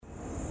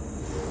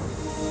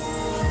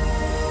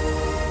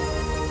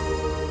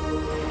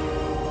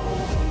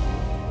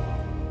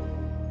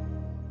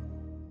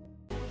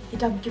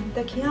ดำกิมต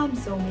ะเคียม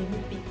โซมีมิ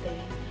ปิเต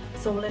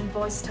Zoland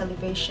Voice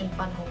Television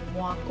ปันหง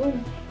มัวกุ้ง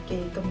เก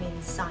กมิน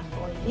สานป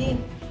อยฮี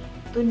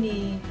ตุนี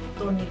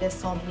ตัวนี้และ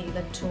ซอมนี้แล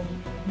ะทุม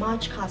มาร์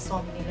ชคาซอ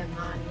มนี้และง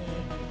านนี้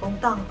กง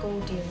ตังโก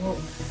ดีงุ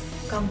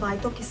กำใบ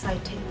ตกิไซ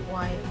เทไ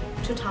ว้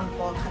ชุดทางป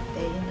อขัดเต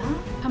ยนะ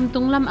ทำตุ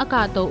งลำอาก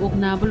าศโตอุก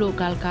นาบลู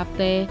กาลกับเ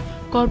ต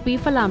กอลปี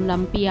ฝรั่งล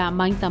ำปีย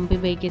มันตัมไป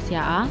เวกเสี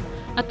ย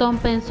อะตอม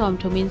เป็นซอม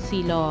ทมินซี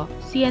โล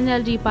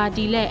CNLD ปาร์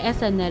ตี้และ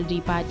SNLD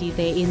ปาร์ตี้เ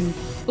ตอิน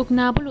อุกน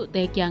าบลูเต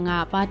เกียงา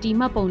ปาร์ตี้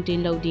มาปงติน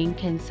โลดิงเ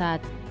คนซัด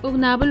อุก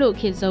นาบลู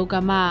คิดโซก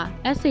ามา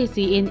SAC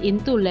in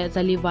ตุเลซ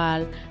าลิวาล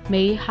เม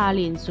ย์ฮา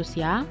ลินสุส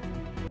ยา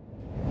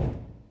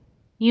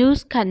News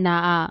ขันนา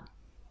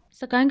ส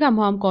กันกำ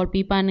หอมกอล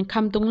ปีปันค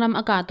ำตุงลำ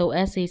อากาศโต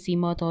SAC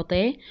มอโตเต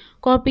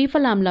กอลปีฝ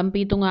รั่งลำ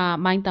ปีตุง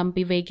มันตัม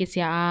ปีเวกิเ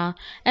สีย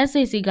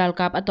SAC กัล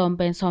กับอะตอมเ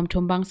ป็นซอมทุ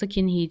มบังส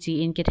กินฮีจี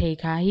อินเกเท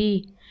คาฮี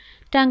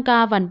ตังกา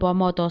วันปัว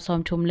มอโตซอม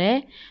ทุมเล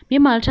มี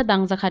มัลชะดั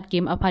งจะขัดเก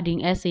มอพาดิง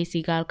SAC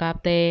กัลกับ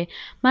เต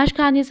มาชค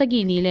านิส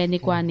กีนีเลนิ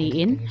กวานี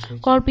อิน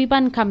กอลปีปั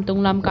นคำตุง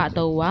ลำกะโต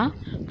วะ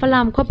ฝ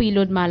รั่งข้อปี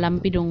ลุดมาล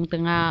ำปีดุงตึ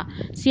ง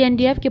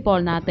CNDF กิปอล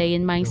นาเตอิ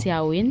นไมเซีย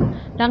วิน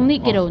ดังนี้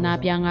กิโดนา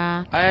เปียง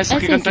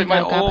SAC กั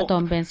ลกับอะตอ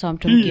มเป็นซอม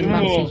ทุมกิมบั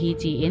งสิฮี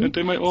จีอิน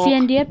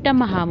CNDF ดัม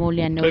มหาโมเ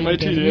ลียนโนอิน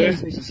เดน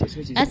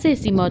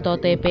SAC มอโต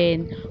เตเป็น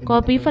กอล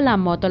ปีฝรั่ง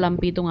มอโตล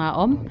ำปีตุงอ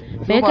ม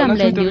เบกัมเ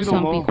ลนิวซอ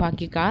มปีควา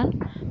กิกาล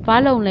ฟ้า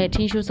ลงเล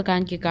ทินชูสกั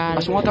นกิกาล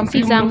ซี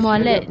จังมัว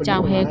เลจา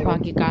งเฮควา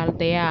กิกาลเ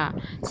ตีย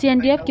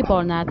CNDF กิปอ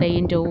ลนาเต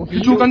อินโดฮิ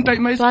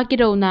ตัวกิ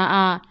โดนา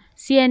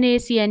CNA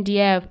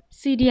CNDF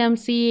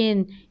CDMC in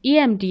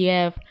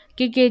EMDF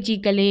KKG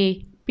กะเล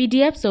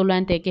PDF โซลั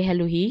นเตเกเฮ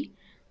ลูฮี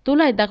ตุไ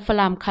ลดักฟ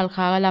ลามคัลค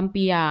าลัม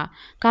ปียา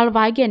กาลไว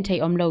เกนไท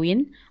อมโลวิน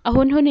อ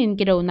หุนหุนิน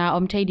กิโดนาอ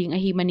มไทดิงอ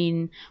หิมันิน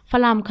ฟ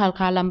ลามคัลค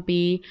าลัม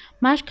ปี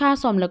มาชคา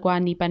ซอมละกวา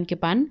นีปันกิ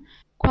ปัน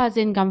ควา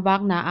ซินกัมวั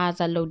กนาอา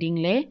จัลโลดิง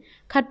เล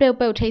ขัดเปลวเ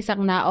ปลวไทสัก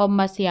นาอมม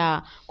าเซีย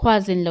ควา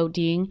ซินโล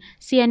ดิง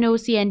CNO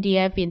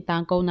CNDF วินตั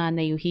งโกนาเน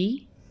ยูฮี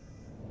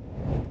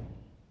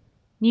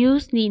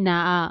News นีนา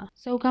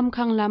โซคำ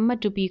คังลำมา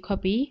ตุปีคอ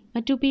ปีมา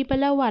ตุปีปะ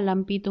ละวาล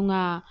ำปีตุง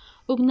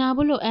อุกนา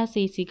บุโล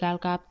SAC กาล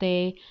กับเต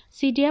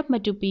CDF มา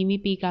ตุปีมี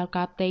ปีกาล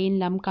กับเตอิน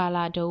ลำกาล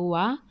าโดว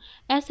ะ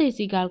SAC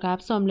กาลกับ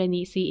สอมเล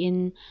นีซีอิน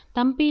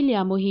ตัมปีเลีย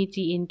โมฮี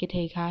จีอินกิเท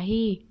คา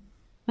ฮี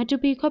มาตุ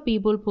ปีคอปี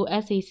บุลพู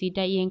SAC ไ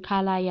ด้ยังคา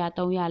ลายาต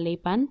งยาเล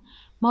ปัน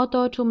มอโต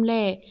ทุมเล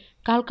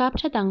กาลกับ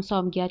ชะดังสอ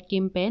มญาติกิ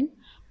มเป็น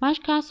มาช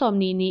คาสอม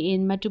นีนีอิ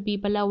นมาตุปี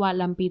ปะละวา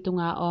ลำปีตุ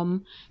งอม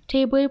เท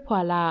บวยพวา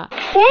ลา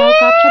กาล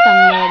กับชะดัง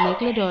เลเน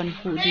กเลดอน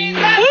หูดิง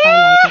ไป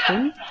หลายตะกุ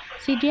น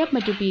CDF มา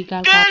ตุปีกา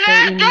ลกับเต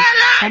อิน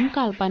ทำก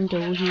าลปันโด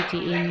ฮีจี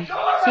อิน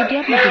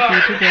CDF มาตุปี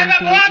ทุเดน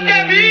ปีเอเร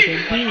นเด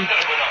นฮี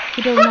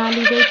กิโดนา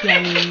ลีเวเปีย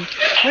นิน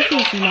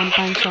SAC ลำ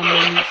ปันสอมเล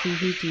นีซี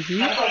ฮีจีฮี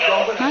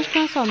มาชค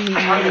าสอมนี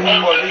อิ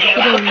น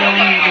กิโดนา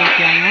ลีเวเ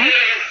ปียง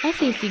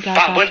SAC กาล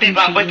กับเป็น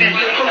ซีอิน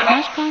มา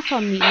ชคาสอ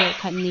มนีเล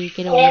ขันนี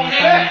กิโดนา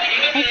ปัน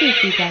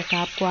SAC กาล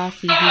กับกว่า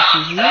ซีฮีจี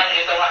ฮี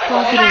กว่า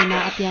กิโดนา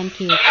อเปียนเค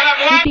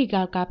มีปีก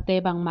าลกับเต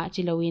บังมา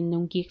จิโลวินนุ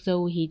งกิกโซ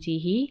ฮีจี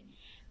ฮี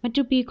มา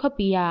ตุปีคอ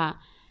ปียา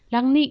ลั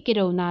งนี้กิโ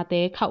ดนาเต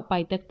เข้าไป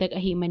เต็กๆอ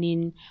หิมนิ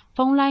นฟ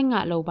งไล่งะ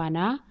โลบาน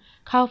ะ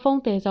เข้าฟง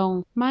เตซง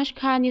มาช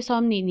คานิซอ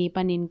มนีป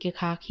านินกิ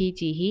คาคี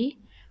จีฮี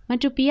มา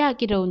ตุปียา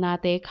กิโดนา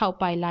เตเข้า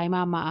ไปไล่ม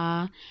า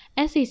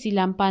SAC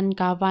ลำปัน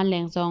กาวันแหล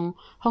งซง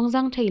ฮอง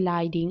จังไทยลา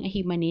ยดิงอ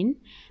หิมนิน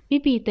มี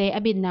ปีเตอ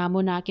บินนาโม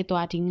นากิตั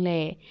วดิงเล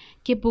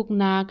กิบุก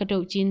นากระโด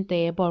จินเต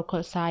บอลคอ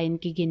ไซน์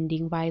กิกินดิ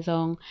งไวซ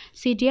ง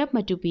CDF ม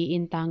าตุปีอิ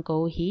นตังโก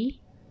ฮี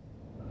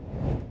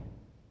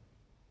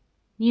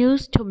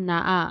News ทุมนา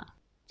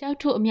เจ้า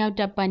ถูกมียว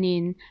ดับปานิ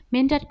นเม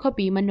นดัดคอ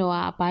ปีมโน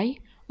ไป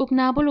อุก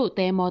นาบุลุเต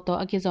มอโต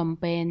อกิซอม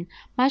เป็น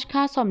มาชค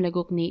าซอมเล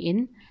กุกนีอิน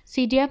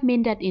CDF เม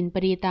นดัดอินป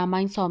ริตามั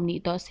นซอมนี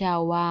โตเซีย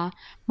วา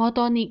มอโต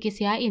นีกิเ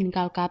ซียอินก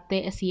าลกับเต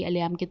อซีอเ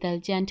ลียมกิเตล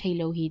เจนไทโ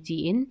ลฮีจี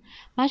อิน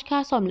มาชคา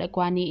ซอมเลก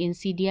วานีอิน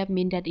CDF เม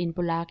นดัดอิน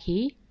ปุลาคี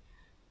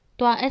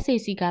ตัว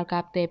SAC กาลกั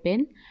บเตเป็น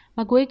ม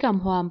ะกวยก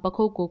ำหวามปะโค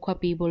กุคว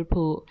ปีบุล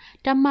ผู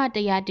ดัมมาต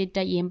ยาติต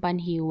ะเยมปัน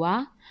หิว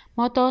ม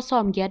อโตซอ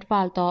มเกียดว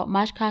าลโตม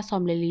าชคาซอ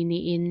มเลลีนี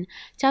อิน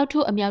เจ้าทู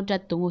อเมียวดั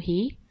ดตุง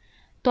ฮี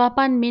ตัว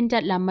ปันมินดั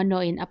ดลำมโน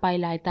อินอไป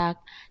หลายตัก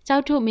เจ้า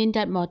ทูมิน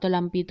ดัดมอโตล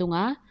ำปีตุง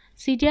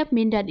CDF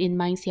มินดัดอินไ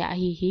มเซีย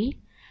ฮี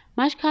ม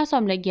าชคาซอ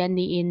มเลเกียน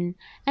นีอิน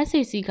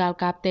SAC กาล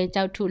กับเตเ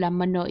จ้าทูลำ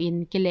มโนอิน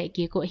กิเล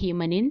กิโกฮี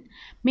มันิน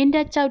มิน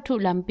ดัดเจ้าทู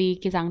ลำปี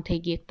กิจังเท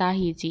กิตา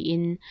ฮีจีอิ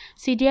น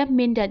CDF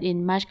มินดัดอิน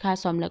มาชคา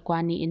ซอมเลกวา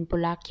นีอินปุ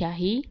ลักยา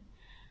ฮี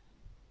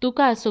ตุก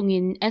าสุงิ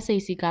น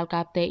SAC กาล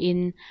กับเตอิน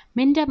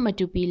มินดัดมา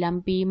ตุปีล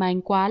ำปีไม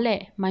กวาเล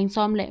ไมซ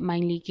อมเลไม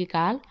ลีกิก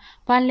าล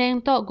วันแรง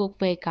โตกุก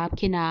เวกับ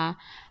ขินา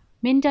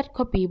มินดัดค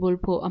อปีบุล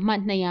ผูอมั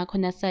ดนายาคน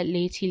นัสเล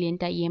ชิเลน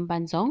ตะเยมบั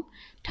นซง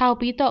เท่า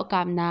ปีโตก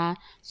ามนา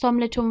ซอม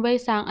เลทุมเว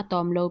ซังอะตอ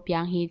มโลเปีย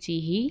งฮีจี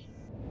ฮี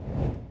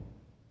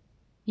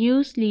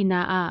News ลีน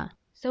า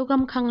โซก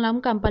ำคังล้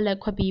ำกำปะเล็ก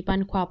คอปีปั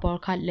นควาปอล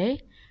คัดเล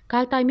กา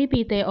ลไตมีปี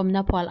เตอมน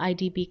าพอล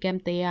IDP แกม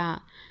เตย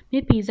มี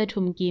ปีจะถุ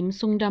มกิม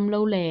ซุงดำโล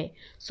เล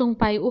ซุงไ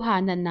ปอุหา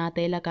นันนาเต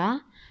ละกะ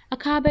อา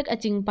คาเบกอ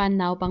จิงปัน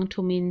นาวบัง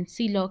ทุมิน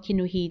ซีโลคิ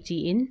นุฮีจี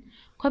อิน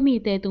ข้อมี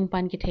เตตุงปั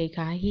นกิเทค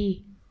าฮี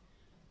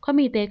ข้อ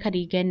มีเตค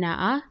ดีเกนนา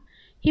อะ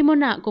ฮิโม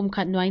นะกุม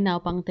ขัดน้อยนาว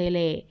ปังเตเล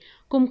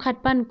กุมขัด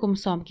ปันกุม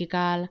ซอมกิก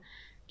าล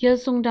เกียว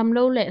ซุงดำโล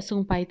เลซุง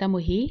ไปตามุ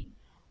ฮี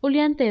อุเลี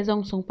ยนเตจง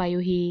ซุงไป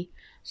ยูฮี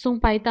ซุง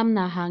ไปตำน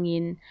าหางิ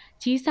น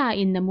จีซา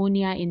อินนโมเ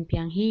นียอินเปี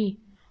ยงฮี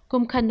กุ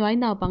มขัดน้อย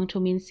นาวปังทุ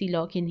มินซีโล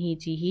กินฮี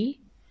จีฮี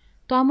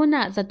ตัวมุน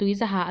ะจะตุย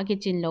จะหาอกิ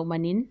จินโลมั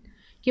นิน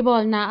กิบอ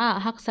ลนาอะ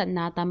ฮักสันน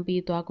าตัมปี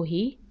ตัวกุ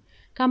ฮี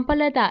กัมปะเ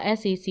ลดา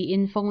SAC อิ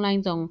นฟงไล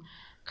น์จง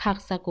ขัก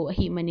สกุอ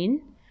หิมันิน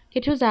กิ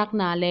ทุจัก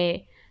นาเล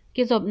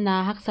กิจบนา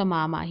ฮักสม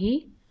ามาฮี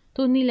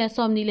ตุนีเลซ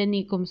อมนีเล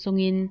นีกุมซุ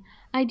งิน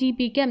IDP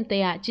เกมเตะ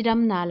จิดัม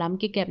นาลัม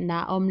กิเก็บนา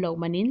อมโล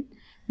มันิน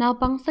นาว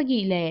ปังสกี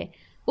เล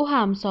อุห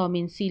ามซอ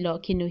มินซีโล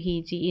คินุฮี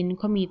จีอิน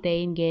คอมีเต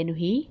อินเกนุ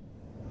ฮี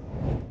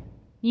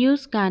นิว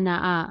ส์กานา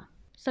อะ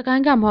สกัน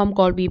กำหอม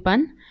กอลบีปัน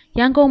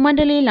ยังคงมันเ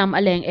ดลีลำอ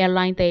เลงแอร์ไล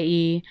น์เต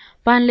อี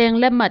ฟันเลง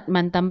เล็บมัด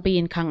มันตัมปี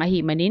นขังอหิ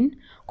มันิน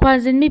ควา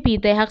จินมีปี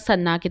เตหักสัน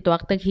นากิตวั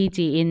กตะฮี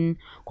จีอิน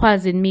ควา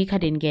จินมีข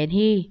ดินเกน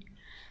ฮี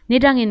นิ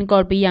ดังอินกอ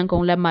ลบียังค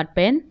งเล็บมัดเ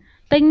ป็น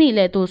เต็งนี่เล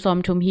ตูซอม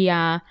ชุมฮีย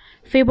า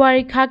เฟบ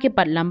รุยคากิ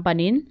ปัดลำปั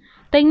นิน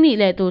เต็งนี่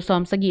เลตูซอ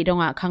มสกีด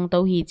งะขังเตา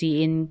ฮีจี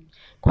อิน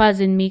ควา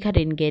จินมีข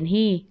ดินเกน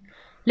ฮี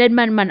เล่น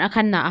มันอ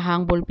คันนาหาง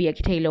บุลเปีย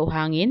กิเทโลห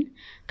างอิน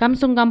กำ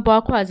ซุงกำปอ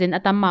ควาจินอ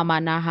ตัมมา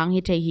นาหาง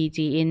ฮิเทฮี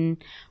จีอิน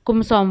กุม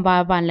ซอมวา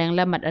วันแรงแล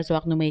ะมัดอจว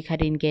กนุเมข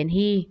ดินเกน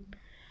ฮี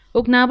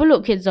อุกนาบุลุ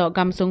ขิดจอก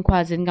ำซุงควา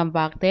จินกำว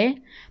ากเต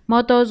มอ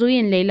โตซุ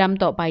ยินเลล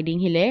ำต่อไปดิ้ง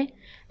ฮิเล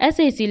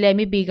SAC เล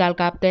มีบีกาล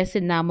กับเตสิ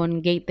นนามน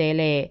เกเตเ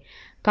ล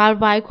กาล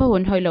ไวขหุ่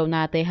นหอยเหลาน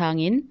าเตหา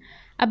งอิน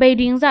อเบ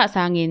ดิ้งจะส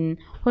างิน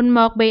หุ่นม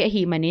อกเบอ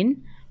หิมันิน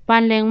วั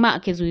นแรงมะ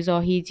กิจุยจอ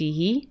ฮีจี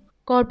ฮี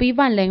กอลปี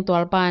วันแรงตัว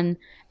ปัน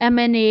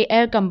MNA เอ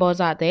ลกัมโบ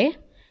ซาเต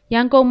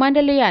ยังคงมันเด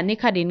ลียนิ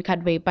ขดินขัด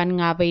เวปัน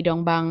งาเวดอง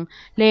บัง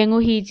เลงู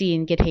ฮีจีน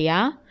เกเทีย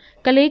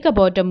กะเลกบ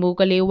อดมู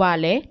กะเลวา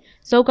เล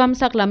โซกัม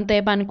สักลำเต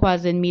ปันควา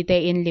จินมีเต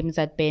อินลิม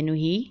จัดเปนุ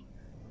ฮี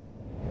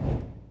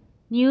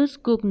นิวส์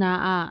กุกนา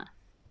อะ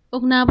อุ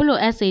กนาบุโล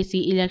SAC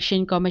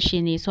Election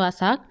Commission นี่สวา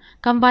สัก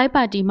กำไว้ป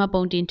าร์ตี้มาป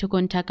งดินทุกค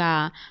นทักา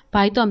ไป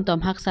ตอม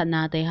ฮักสันน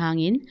าเตหา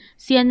งิน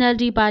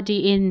CNLD ปาร์ตี้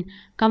อิน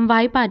กำไว้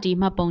ปาร์ตี้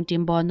มาปงดิ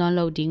นบอนอนโล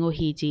ดิงโอ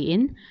ฮีจีอิ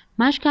น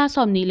มัชกาส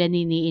อมนีเล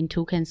นีนีอิน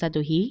ทุกเคนสั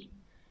ตุฮี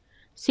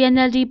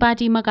CNLD ปาร์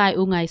ตี้มากาย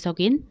อุงไงส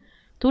กิน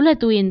ทุเล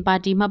ตุอินปา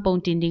ร์ตี้มาปง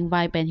ดินดิงไ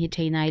ว้เป็นฮิตเท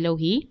นายโล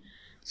ฮี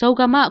โซ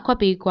กามะขว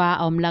ปีกว่า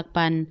อมลัก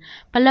ปัน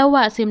ปะเลว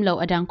ะซิมโล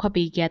อดังขว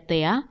ปีเกียเต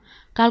ะ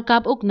กาลกั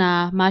บอุกนา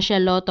มาเช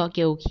ลโลโตเก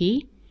อุคี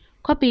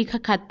ขวปี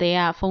ขัดเตะ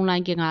ฟงไล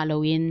น์เกงาโล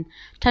วิน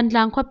ทัน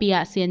ลังขวปีอ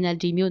ะ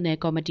CNLD มิวเน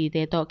คอมดีเต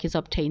โตกิจ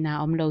บเทนา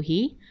อมโล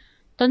ฮี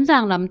ต้นจา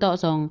งลำโต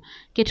ซง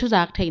กิทุ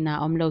จักเทนา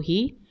อมโลฮี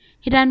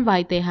ฮิดันไว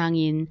เตหา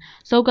งิน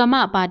โซกาม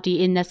ะปาร์ตี้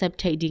อินนัสเซป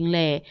เทดิงเล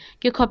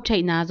กิขบเท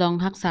นาซง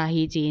ฮักษา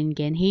ฮีจีอินเ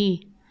กนฮี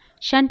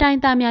ชันไตน์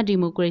ตามยาดิ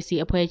โมคราซี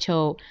อภัยโช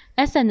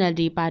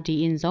SNLD ปาร์ตี้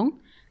อินซง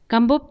กั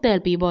มบุบเตล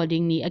ปีบอล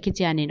ดิ้งนี้อคิจ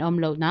านินอม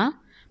โลนะ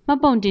มา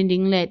ปงดินดิ้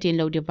งเล่ตินโ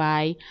ลดีไว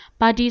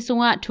ปาร์ตี้สุ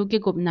งะทุกิ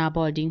กุบนาบ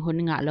อลดิ้งหุน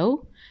งะโล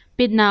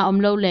ปิดนาอม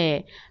โลเล่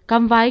กั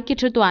มไวกิ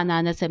ทุตัวนา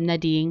นาเซมนา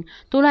ดิ้ง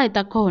ตุไลต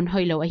ะโคนหอ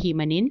ยโลอหิ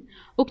มันิน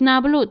อุกนา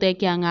บลุเต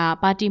กยางา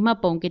ปาร์ตี้มา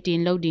ปงกิติน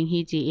โลดิ้งฮี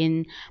จีอิน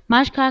มา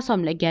ชคาสอม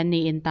เลแกนนี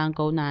อินตังโก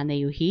นาเน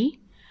ยูฮี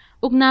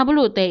อุกนาบ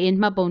ลุเตอิน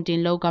มาปงดิน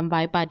โลกัมไว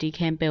ปาร์ตี้แค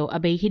มเปลอ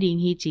เบฮิดิ้ง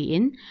ฮีจีอิ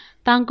น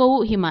ตังโกอุ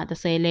หิมาตะ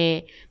เซเล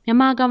เมีย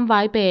มากัมไว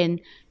เป็น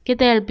กิ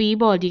เตลปี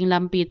บอลดิ้งล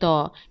ำปีต่อ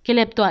กิเล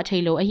บตัวเท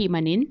โลอหิมั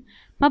นิน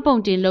มาปง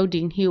ดินโล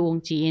ดิ้งฮิวง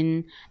จีอิน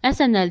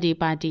SNLD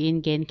ปาร์ตี้อิน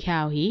เกนข่า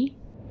วฮี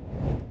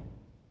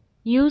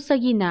นิวส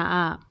กินาอ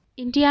ะ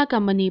อินเดียกั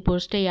มมณีปู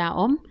สเตียอ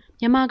ม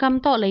ยามาก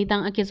ำโตเลยตั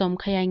งอกิจอม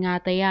ขยายงา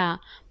เตยา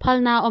พัล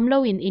นาอมโล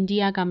วินอินเดี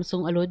ยกัมซุ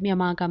งอลุดยา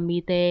มากำมี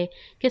เต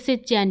กิสิ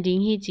จันดิง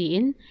ฮีจี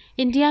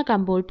อินเดียกั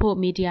มบูลโพ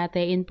มีเดียเต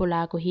อินปุล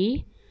ากุฮี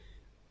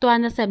ตัว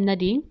นัสเซมนา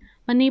ดิง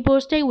มณีปู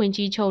สเตวิน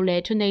จีโชเล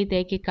ทุเนเต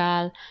กิกา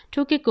ลทุ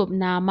กิกุบ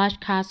นามัช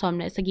คาสอมเ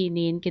ลสกิ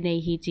นินกิเน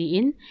ฮีจี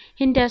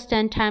ฮินเดสตั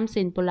นไทมส์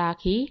อินปุลา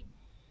คี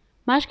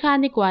มัชคา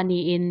นิกวานี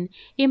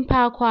อิมพ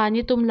าควา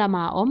นิตุมลาม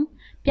าอม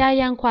ปยา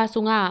ยังควา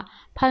สุงะ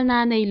พัลนา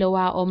ในโลว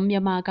าอมย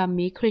ามากา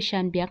มีคริสเตี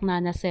ยนเบียกนา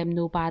นาเซม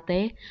นูปาเต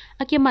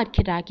อากิมัด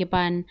คิดากิ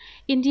ปัน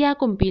อินเดีย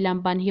กุมปีลัม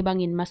ปันฮิบัง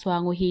อินมาสวา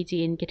งูฮีจี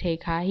อินกิเท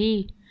คาฮี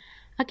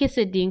อากิ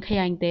สิดิงข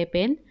ยันเตเ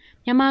ป็น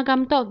ยามาก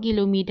ำโตกิโล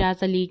เมตร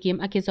จะลีกิม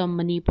อากิจอมม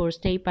ณีปูส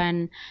เตปัน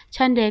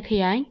ชันเดข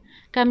ยัน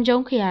กำจ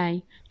งขยัน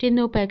ติ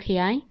นูเปข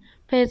ยัน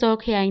เฟโซ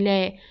ขยันเล่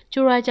จู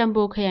ราจัม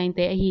บูขยันเต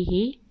อ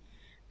ฮี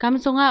ก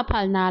ำสงะพั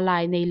ลนาลา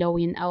ยในโล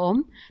วินอม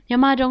ยา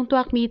มาดงตั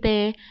วมีเต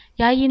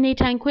ยายินใน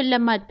ทางคุดละ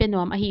มัดเป็น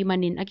วมอหิมั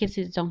นินอกิ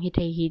สิจงฮิเท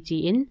ฮีจี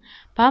อิน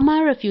พามา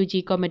รีฟิวจี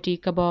คอมมิตี้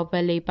กบอเว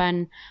เลปัน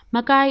ม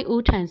ากายอู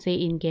ทันเซ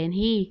อินเกน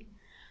ฮี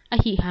อ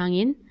หิหา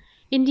งิน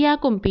อินเดีย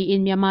กุมปีอิ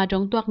นยามาด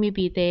งตัวมี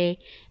ปีเต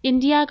อิน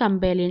เดียกัม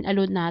เบลินอ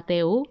ลุดนาเต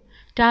อู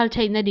ดัลไท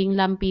ยนาดิง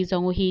ลัมปีจ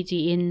งฮีจี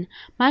อิน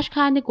มัชค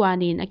านิกวา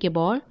นินอกิบ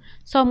อล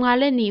สมงา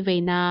เลนีเว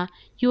นา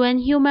UN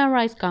Human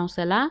Rights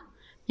Council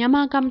ยาม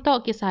ากำโต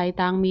กิสาย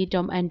ตังมีจ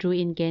อมแอนดรู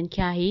อินเกนค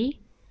าฮี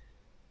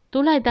ตุ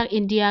ไลตักอิ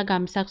นเดียก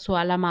ำสักสว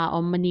าลามาอ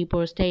มมณีปู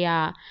สเตีย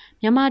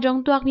ยามาจง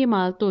ตัวกมีม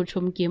าตูชุ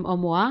มกิมอ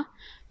มัว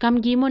ก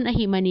ำกีมุนอ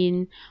หิมันิน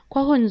คว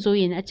าหุนจู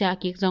อินอาจา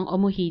กิกจงอ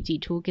มุฮีจิ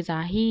ทูกิจา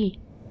ฮี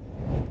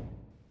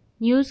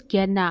นิวส์เกี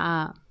ยนนาอา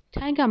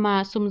ท่านกำมา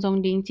สุมจง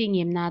ดิ้งจิงเ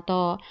งียมนาโต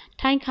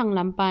ท่านขังล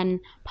ำปัน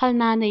พัล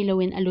นาในล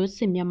วินอลุ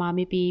สิมยามา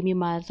มีปีมี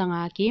มาสังอ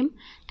ากิม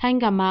ท่าน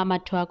กำมามั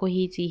ดทัวกุ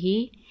ฮีจิ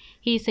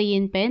ฮีเซยิ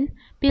นเป็น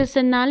พิล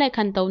สันนาและ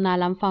คันโตนา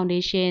ลัมฟาวเด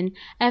ชัน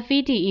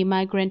FEDE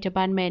Migrant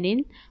Department นิน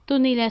ตุ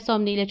นีและสม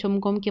นีและชุม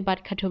กมกิบัด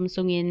ขทุม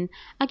สุงิน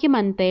อากิ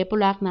มันเตปุ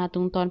ลักนาตุ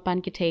งตอนปัน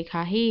กิเทค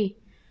าฮี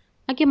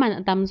อากิมัน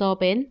ตัมโซ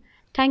เป็น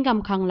ท่านก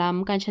ำขังล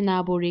ำกัญชนา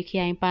บุรีข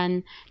ยายปัน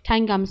ท่าน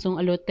กำสุง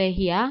อลุเตเ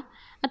ฮีย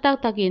อัตัก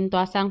ตะกินตั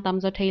วสังตัม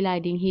โซเทไล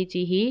ดิงฮี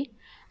จีฮี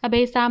อเบ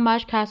ซามา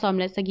ชคาสอม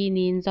และสกี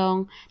นินจง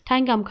ท่า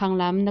นกำขัง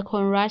ลำนค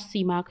รราชสี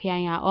มาขยา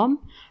ยอม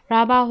ร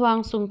าบาฮวง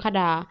สุงค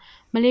ดา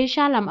มาเลเซี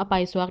ยลำอภั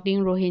ยสวักดิง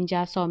โรฮิงญ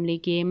าสอมลี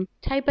เกม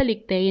ไทยปลิ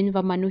กเตยนว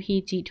มานุฮี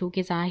จีทู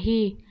กิซา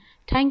ฮี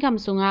ท่านก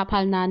ำสุงอาพั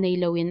ลนาใน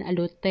ลวินอ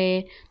ลุเต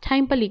ท่าน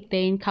ปลิกเต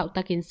ยนเขาต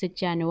ะกินสิ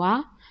จานวะ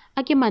อ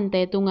ากิมันเต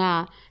ตุงา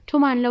ทุ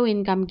มันลวิน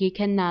กำกีเค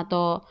นนาโต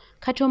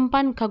ขชุมปั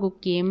นขกุก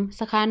กิมส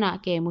ขานา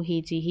เกมุฮี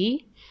จีฮี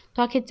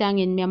ตัวคิดจาง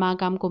อินเมียมา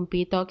กำกุมปี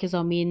โตคิซ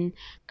อมิน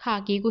ขา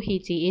กีกุฮี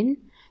จีอิน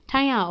ท่า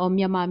นอมเ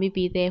มียมามี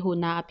ปีเตหู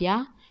นาอัปยา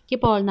กิ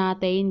ปอลนา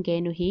เตอินเก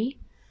นุฮี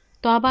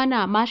ตัวบ้าน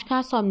ามาชคา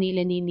สอมนีเล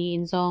นีนีอิ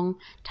นซอง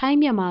ไทยเ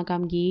มียมาก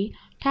ำกี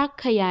ทัก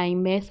ขยาย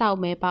เมสาว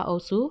เมปาโอ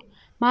ซู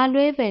มา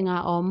ลุยเวงา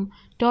อม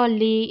ดอล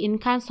ลีอิน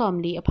คันสอม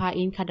ลีอภา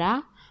อินคดา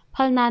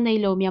พัลนาใน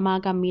โลเมียมา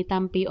กำมีตั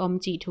มปีอม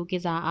จีทูกิ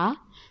ซาอา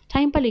ไท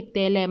ยปลิกเต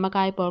เลมาก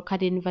ายปอลคา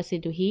ดินวสิ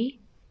ดุฮี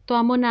ตัว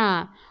มุนา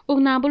อุก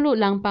นาบุลุ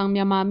ลังปังเมี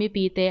ยมามี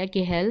ปีเตอ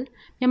กิเฮล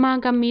เมียมา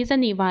กำมีส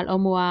นิวาลอ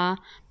มัว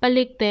ป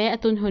ลิกเตอ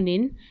ตุนหุนิ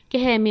นเก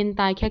เฮมิน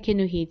ตายแค่คิ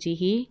นุฮีจี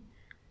ฮี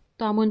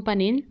ตัวมุนป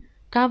นิน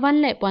กาวัน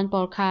เละปอนปอ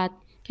ลคาด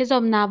เคซอ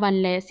มนาวัน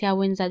เละเซีย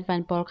วินจัดวัน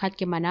ปอลคาด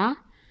กิมานา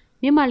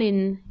มิมาลิน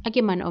อา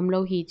กิมันอมโล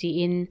ฮีจี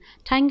อิน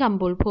ทันกัม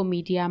บุลพูมี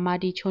เดียมา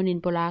ดีชนิน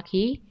ปลา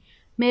คี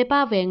เมป้า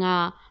เวงา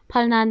พั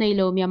ลนาในโ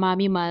ลเมียมา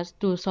มีมา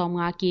ตูซอม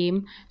งากิม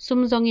ซุม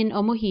จงอินอ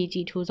มุฮี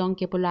จีทูจงเ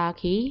กปลา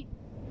คี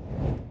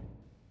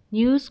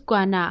นิวส์กว่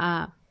านาอา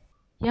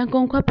ยังค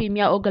งควบปีเ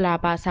มียโอกลา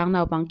ปาสังน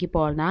าวบังกิป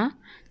อลนะ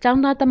จัง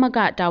นาตมก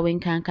ะดาวิง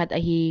คังคัดอ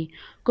หี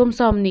กุมซ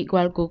อมนิกว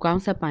ลกูกอง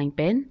สปายเ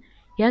ป็น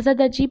ยาซา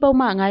ดจีป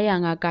มางายา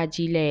งากา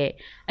จีเล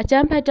อาจา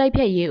รย์พัดใจเ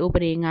พียเยอุป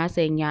เรงาเซ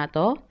งยาโต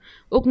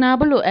อุกนา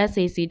บลุ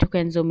SAC ทุ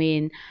กันซูมิ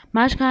นม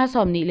าชคาซ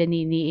อมนิเล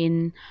นีนีอิน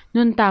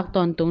นุนตากต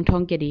อนตุงทอ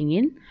งเกดิงิ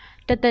น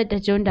ตะ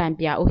จนดานเ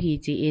ปียโอฮี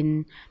จีอิน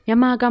ยา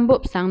มากัมบุ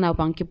บสังนาว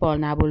บังกิปอล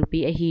นาบุลปี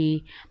อหี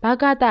บา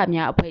กาตาเมี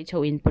ยอภัยโช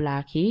อินปลา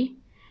คี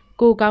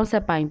กูกองส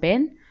ปายเป็น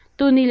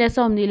ตูนีและซ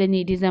อมนีเล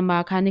นีดิเซมบา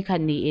คานิคั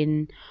นนีอิน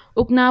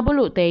อุกนาบ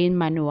ลุเตอิน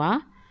มานัว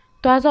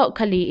ตัวเจาะค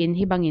ลีอิน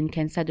ฮิบังอินเค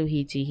นซาดูฮี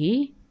จีฮี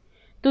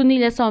ตูนี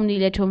และซอมนี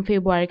และชมเฟ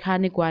บรุยคา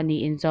นิกวานี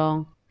อินจง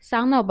สั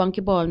งนาวบัง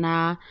กิบอลนา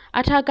อ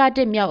าทากาเต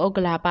มยาโอก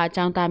ลาปา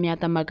จังตามยา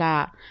ตมกะ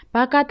บ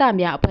ากาตาม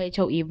ยาอภัยโช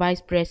อีไว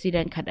ส์ประธ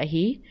านขัดอ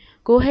หี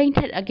กูเฮงเ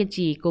ท็ดอเก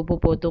จีกูปู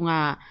โปตุง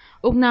า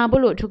อุกนาบ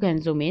ลุทุกัน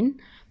ซูมิน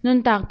นุน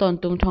ตากตอน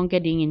ตุงทองเก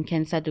ดิงอินเค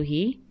นซาดู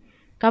ฮี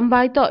กำไ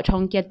ว้ต่อทอ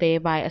งเกเต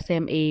ไว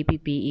SMA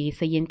PPE ส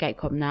ยินไก่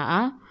ขมนาอ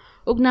า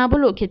อุกนาบ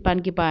ลุคิดปัน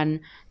กิปัน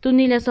ตุ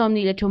นีและซอม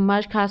นีและทุมมา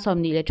ชคาซอม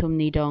นีและทุม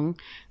นีดง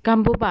กัม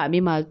บุปะมี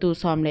มาลตู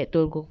ซอมและ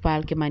ตูกุกฟาล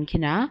กิมันคิ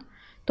นา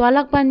ตัว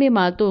ลักปันมีม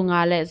าลตูงา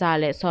และซา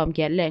และซอมเก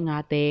ตและงา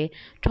เต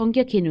ทองเก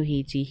คินุฮี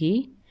จีฮี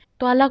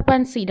ตัวลักปั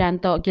นสีดัน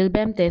ต่อกิลเบ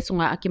มเตสุ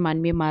งาอกิมัน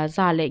มีมาลซ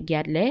าและเก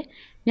ตและ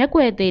เนกเว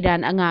เตดัน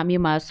องามี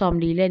มาซอม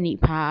ลีและนิ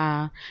พาอา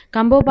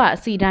กัมบุปะ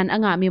สีดันอ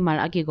งามีมาล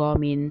อกิกอ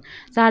มิน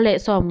ซาและ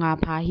ซอมงา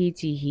พาฮี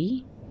จีฮี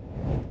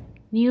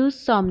นิวส์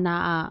ซอมนา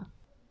อา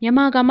ยาม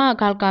ากามา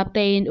กาลกาเต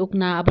อินอุก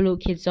นาอบลุ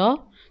คิดโซ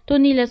ตุ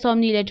นีและซอม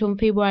นีและทุมเ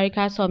ฟบรุยค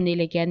าซอมนี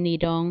และแกนนี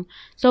ดง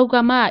โซก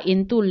ามาอิน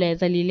ตุและ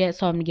ซาลีและ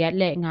ซอมแกต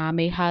และงาเม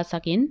ฮาสั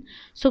กิน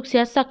สุกเสี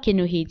ยสักคิ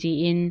นุฮีจี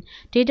อิน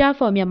เดต้าฟ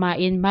อร์มยามา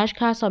อินมาช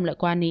คาซอมและ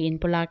กวานีอิน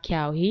ปลาเขี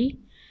ยวฮี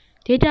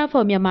เดต้าฟอ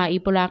ร์มยามาอี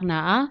ปลากนา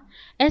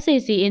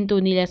SAC อินตุ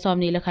นีและซอม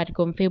นีและขัด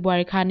กุมเฟบ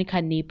รุยคานิคั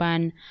นนีปั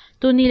น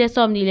ตุนีและซ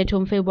อมนีและทุ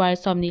มเฟบรุย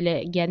ซอมนีและ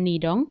แกนนี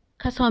ดง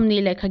ข้าซอมนี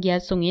และขะแกย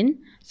สุงิน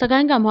สกั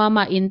นกำหัวม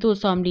าอินตู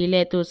ซอมดีแล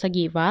ะตูส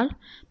กีวาล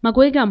มาก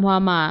วยกำหัว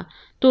มา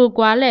ตูก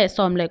ว่าและซ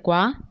อมและกว่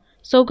า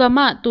โซกาม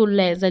าตูแ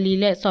ละซาลี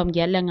และซอมแก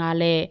และงา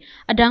และ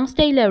อดังสเต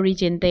ย์และรี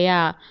เจนเตีย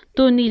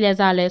ตูนีและ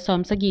ซาและซอม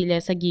สกีและ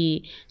สกี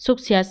สุก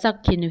เสียสัก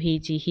คินุฮี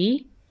จีฮี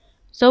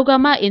โซกา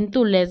มาอิน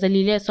ตูและซา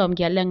ลีและซอมแ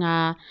กและงา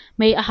ไ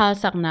ม่อาหาร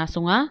สักนา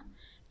สุงะ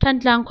ทัน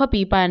ลังข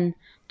ปีปัน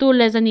ตูแ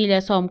ละซานีและ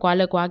ซอมกว่าแ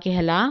ละกว่าเกฮ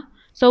ลา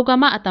โซกา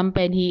มาอตัมเ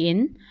ป็นฮีอิน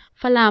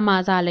ฟลามา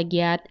ซาและเ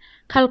กียด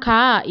คัลค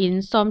าอิน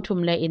ซอมทุม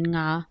และอินง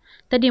า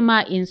ตดิมา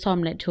อินซอม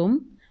และทุม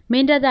เม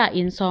นดาดา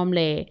อินซอมแ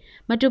ละ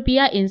มาตุปิย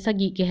าอินส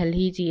กิเกฮล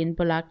ฮีจีอินป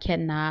ลักเค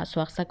นนาส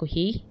วักสักุ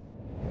ฮี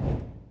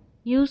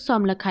นิวซอ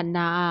มและขันน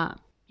า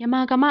ยามา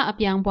กามาอพ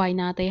ยังบอย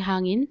นาเตหา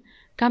งิน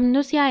กำ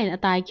นุสยาอินอ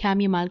ตายคา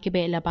มีมัลกิเบ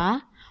ละบา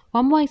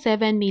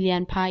 1.7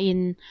 million pha in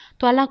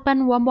to lakpan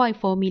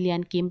 1.4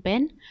 million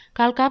kimpen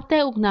kalkapte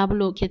ukna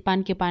bulu khitpan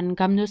kipan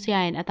gamnu sia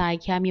in atai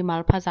khya mi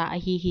mal phaza a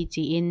hi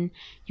chi in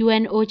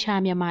UNO cha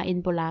myama in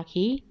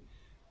bulakhi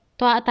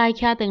to atai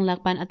khya teng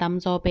lakpan atam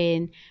zo pen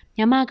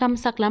myama kam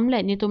saklam le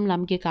nitum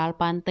lam ki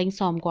kalpan teng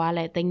som kwa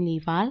le teng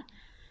liwal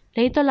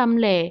leito lam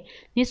le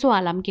ni swa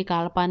lam ki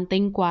kalpan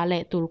teng kwa le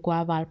tul kwa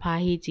wal pha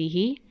hi chi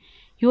hi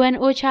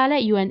UNO cha le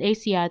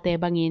UNHCR te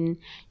bangin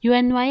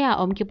UNY ya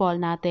om ki pol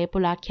na te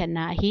pulak khet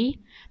na hi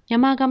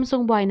myama kam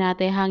sung boy na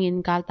te hangin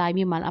kal tai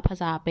mi mal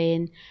aphaza pen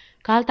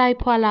kal tai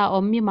phwala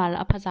om mi mal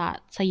aphaza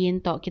sayin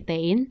to ki te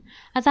in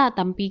aza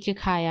tampi ki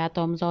khaya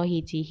tom zo hi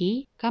chi hi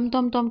kam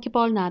tom ki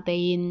pol na te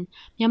in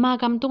myama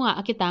kam tunga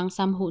akitang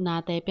sam hu na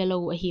te pelo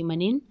a hi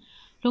manin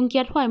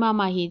lungkiat hwai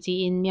ma hi chi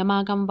in myama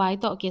kam vai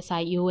to ke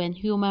sai UN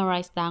Human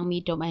Rights tang mi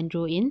tom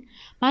Andrew in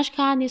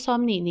mashkha ni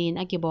som ni nin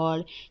akibol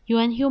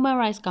UN Human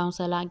Rights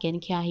Council la gen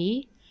khya hi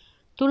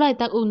tulai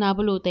tak una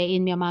bulu te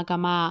in myama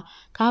kama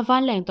ka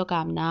van leng to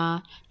kam na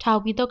thau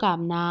pi to kam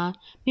na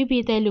mi pi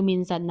te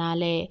lumin zat na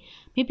le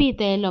mi pi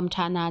te lom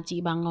tha na chi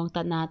bangong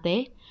tat na te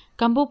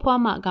kambu phwa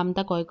ma kam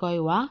ta koi koi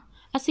wa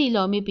asi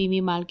lo mi pi mi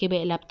mal ke be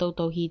lap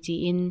to hi chi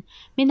in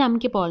minam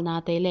ki pol na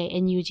te le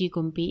NUG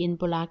kumpi in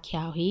pula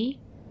khya hi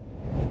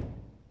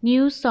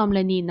News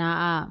somlani na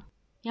a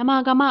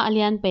Yamagama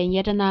alian pen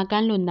yatana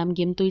kan lun nam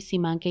gim tui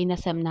simang ke na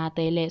sem na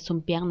te le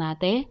sumpiak na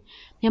te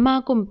Yama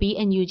kumpi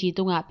NUG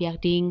tunga piak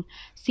ding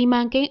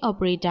simang ke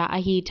operator a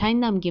hi thain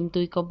nam gim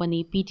tui company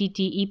PTT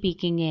EP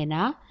kinge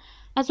na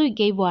azui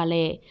ke bwa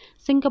le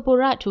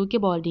Singapore thu ke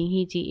bolding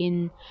hi ji in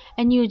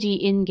NUG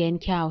in gen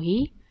khaw hi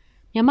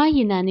Yama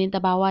hina nin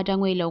tabawa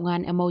dangwei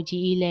longan emoji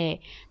le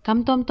kam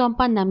tom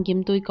pan nam gim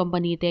tui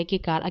company te ki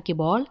kal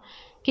akibol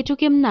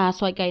Kitukim na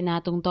swai kai na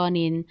tung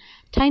tonin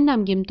thain nam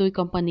gim tui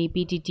company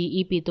PTT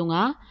EP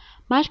tunga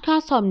mashkha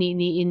somni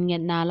ni in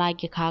nget na lai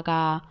ke kha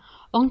ga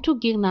ong thu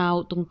gig naw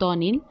tung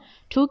tonin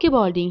thu ki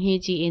bolding he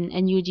ji in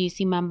NUG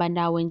simam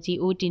banda wen ji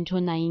u tin thu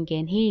na in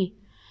gen hi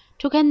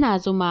thukan na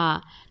zuma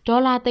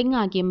dollar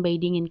tenga gim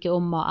beiding in ke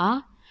umma a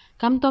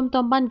kam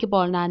tom ban ki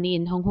bol na ni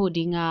in hong hu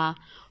dinga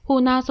hu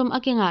na som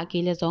akenga ke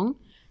le jong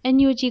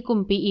NUG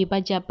kumpi I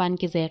budget pan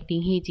ki zek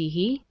ting hi ji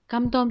hi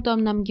kam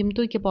tom nam gim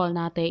tui ki bol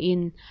na te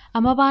in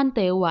amaban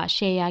te wa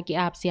sheya ki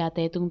ap sia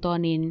te tung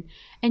tonin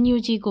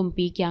NUG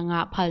kumpi kya nga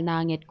phalna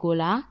nget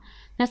kula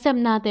nasem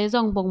na te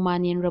jong bong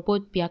manin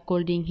report pia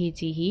holding hi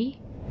ji hi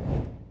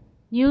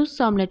News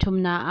somle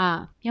thumna a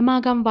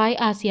yamagam vai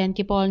ASEAN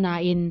ki pol na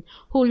in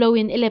hu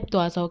lowin elep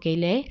to zo ke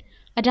le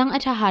adang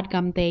acha hat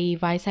gam te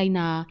vai sai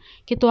na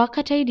ki to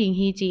khathai ding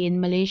hi ji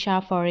in Malaysia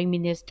Foreign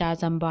Minister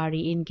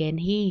Zambari in gen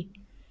hi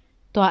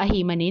to a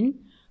hi manin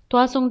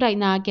Tua sung dai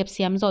na kep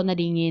siam zo na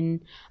dingin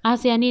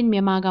ASEAN in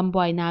Myanmar gam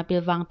boy na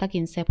pilwang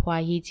takin se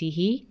phwai hi chi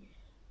hi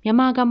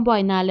Myanmar gam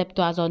boy na lep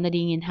tua zo na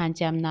dingin han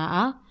cham na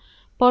a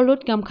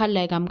polut gam khat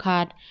le gam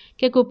khat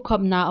ke gup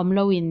khop na om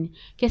lowin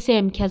ke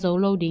sem khya zo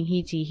lo ding hi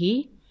chi hi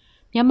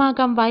Myanmar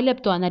gam vai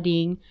lep tua na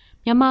ding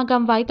Myanmar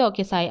gam vai to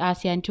ke sai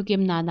ASEAN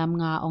thukim na nam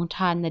nga ong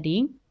than na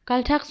ding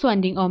kal thak swan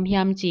ding om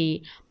hiam chi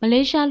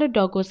Malaysia lu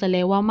do ko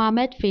salewa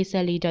Mamet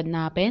Faisali dot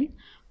na pen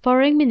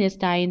Foreign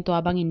Minister in tua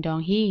bangin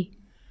dong hi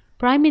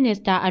Prime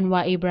Minister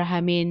Anwar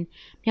Ibrahimin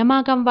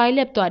Myanmar kam vai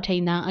lep to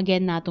thainang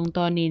again na tung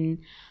tonin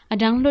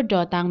adang lu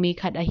do tang mi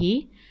khat a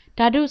hi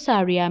Dadu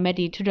Saria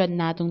Medi thudot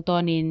na tung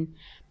tonin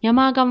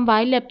Myanmar kam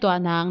vai lep to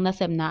nang na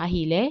sem na a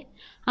hi le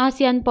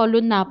ASEAN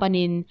polun na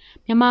panin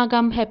Myanmar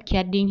kam hep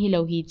khyat ding hi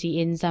lo hi chi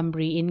in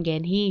Zambri in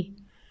gen hi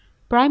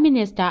Prime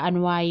Minister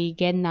Anwar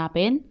gen na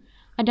pen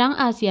adang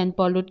ASEAN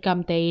polut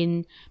kam te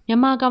in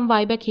Myanmar kam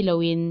vai bek hi lo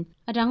in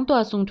adang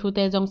to sung thu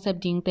te jong sep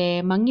ding te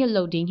mangil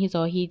lo ding hi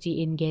zo hi chi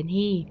in gen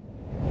hi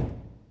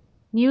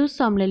News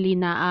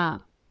somlelina a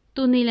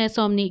tuni le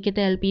somni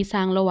ketel pi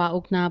sang lowa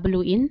ukna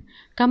blue in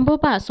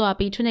kambopa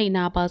swapi thunei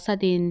na pal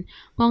sadin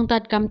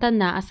ngongtat kamtan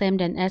na asem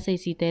den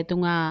SAC te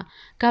tunga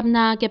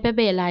kapna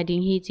kepebe lai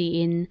ding hi chi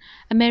in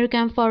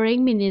American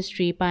Foreign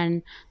Ministry pan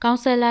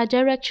Councilor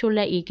Direct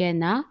Chula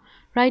igena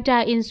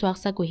writer in swak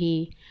sakuhi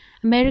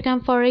American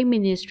Foreign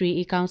Ministry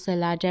I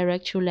Councilor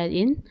Direct Chula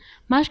in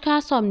mashka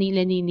somni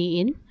leni ni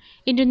in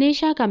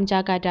Indonesia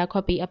kamja kata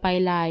copy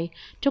apai lai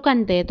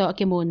tukan te to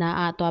akimuna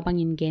a to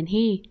bangin gen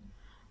hi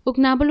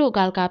Ukna bulu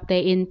kal kap te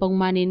in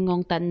pongmanin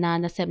ngong tan na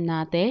nasep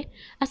na te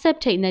asep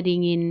thei na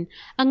dingin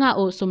anga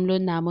o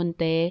sumlun namun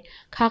te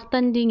khak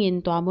tan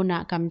dingin to amuna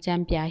kam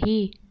champia hi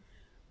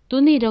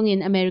tuni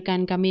dongin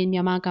American kamin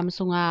Myanmar kam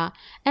sunga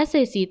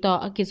SAC to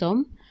akizom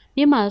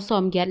Myanmar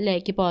som gyat le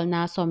kipol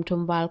na som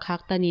thumwal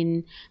khak tanin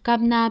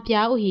kapna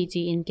pya u hi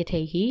ji in ke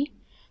thei hi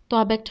to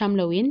bek tham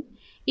loin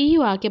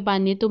Iwa ke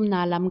pan ni tum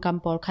na lam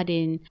kampol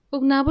khadin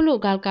ukna bulu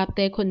gal kap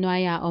te khunwa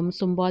ya om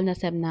sumbol na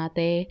sep na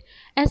te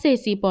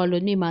SAC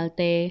polun mi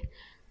malte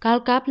gal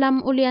kap lam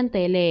ulian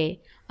te le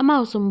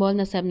amau sumbol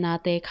na sep na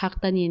te khak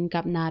tanin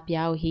kap na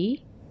piao hi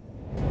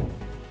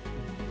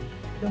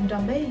lung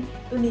dam me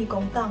tuni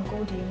kong tang ko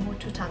di mu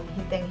thu thang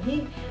hi teng hi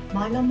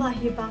malama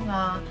hi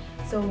banga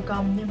so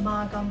gam nima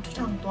gam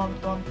thang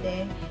tom te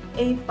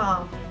a pa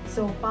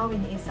so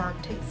pawin isak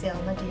thexel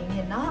na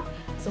ding na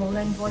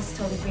Zoland Voice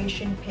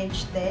Television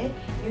page te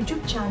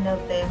YouTube channel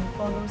te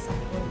follow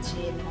support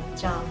chin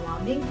cha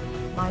wa ming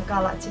mai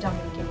kala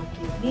chidam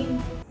ki ni